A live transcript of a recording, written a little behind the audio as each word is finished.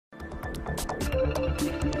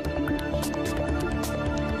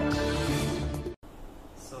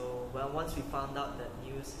once we found out that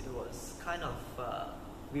news, it was kind of,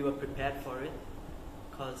 we were prepared for it,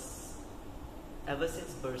 because ever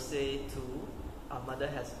since Bersih 2, our mother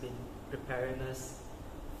has been preparing us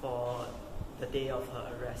for the day of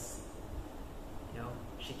her arrest. You know,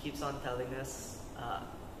 she keeps on telling us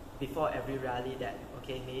before every rally that,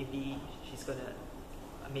 okay, maybe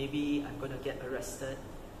I'm gonna get arrested,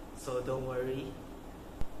 so don't worry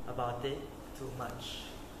about it too much.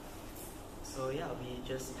 So yeah, we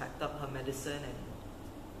just packed up her medicine and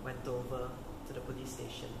went over to the police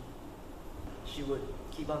station. She would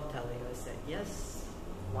keep on telling us that yes,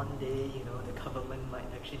 one day, you know, the government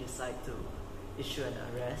might actually decide to issue an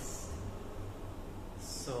arrest.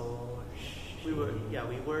 So we were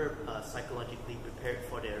psychologically prepared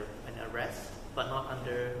for an arrest, but not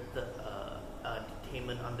under the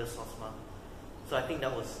detainment under SOSMA. So I think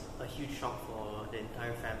that was a huge shock for the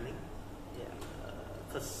entire family. Yeah,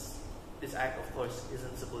 because this act, of course,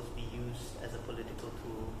 isn't supposed to be used as a political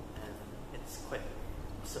tool, and it's quite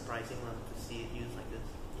surprising to see it used like this.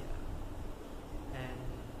 Yeah, and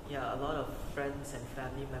yeah, a lot of friends and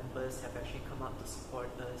family members have actually come out to support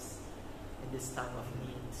us in this time of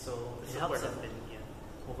need. So The it helps support a has been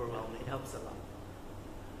overwhelming. It helps a lot.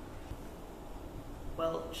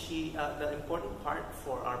 Well, the important part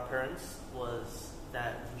for our parents was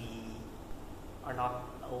that we are not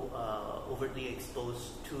overtly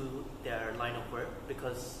exposed to their line of work,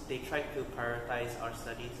 because they tried to prioritize our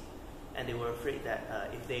studies, and they were afraid that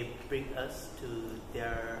if they bring us to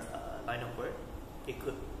their line of work, it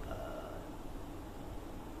could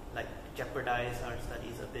jeopardize our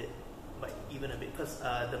studies a bit, but even a bit, because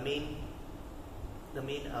the main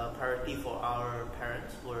priority for our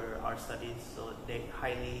parents were our studies, so they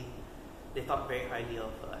thought very highly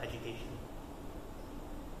of education.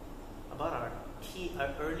 About our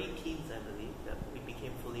early teens, I believe, that we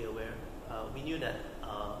became fully aware. We knew that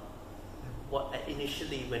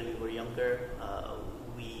initially when we were younger,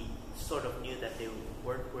 we sort of knew that they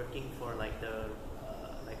weren't working for like a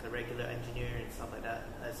regular engineer and stuff like that,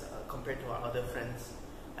 as compared to our other friends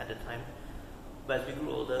at the time. But as we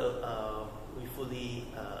grew older, we fully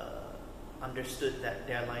understood that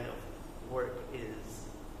their line of work is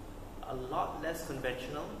a lot less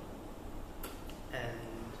conventional, and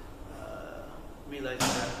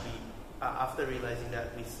after realizing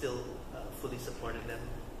that, we still fully supported them.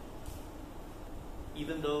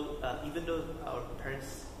 Even though our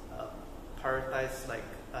parents prioritized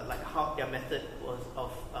how their method was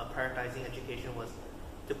of prioritizing education was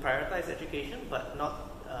to prioritize education, but not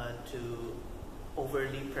to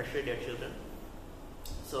overly pressure their children.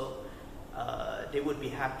 So they would be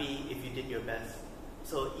happy if you did your best.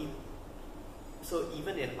 So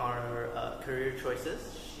even in our career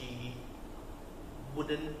choices, she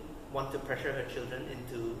wouldn't want to pressure her children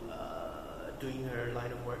into doing her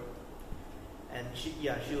line of work, and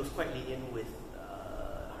she was quite lenient with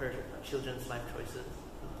her children's life choices.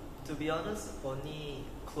 To be honest, only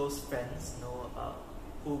close friends know about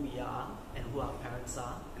who we are and who our parents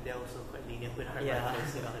are. And they're also quite lenient with our Yeah, life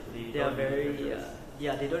choices. they are very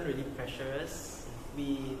they don't really pressure us.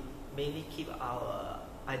 We mainly keep our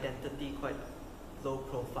identity quite low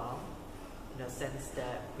profile, in a sense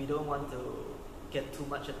that we don't want to get too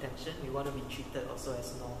much attention. We want to be treated also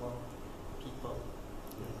as normal people.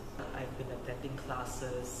 I've been attending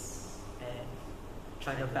classes and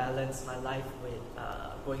trying to balance my life with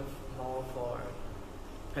going more for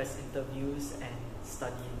press interviews and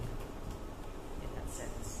studying in that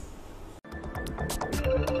sense.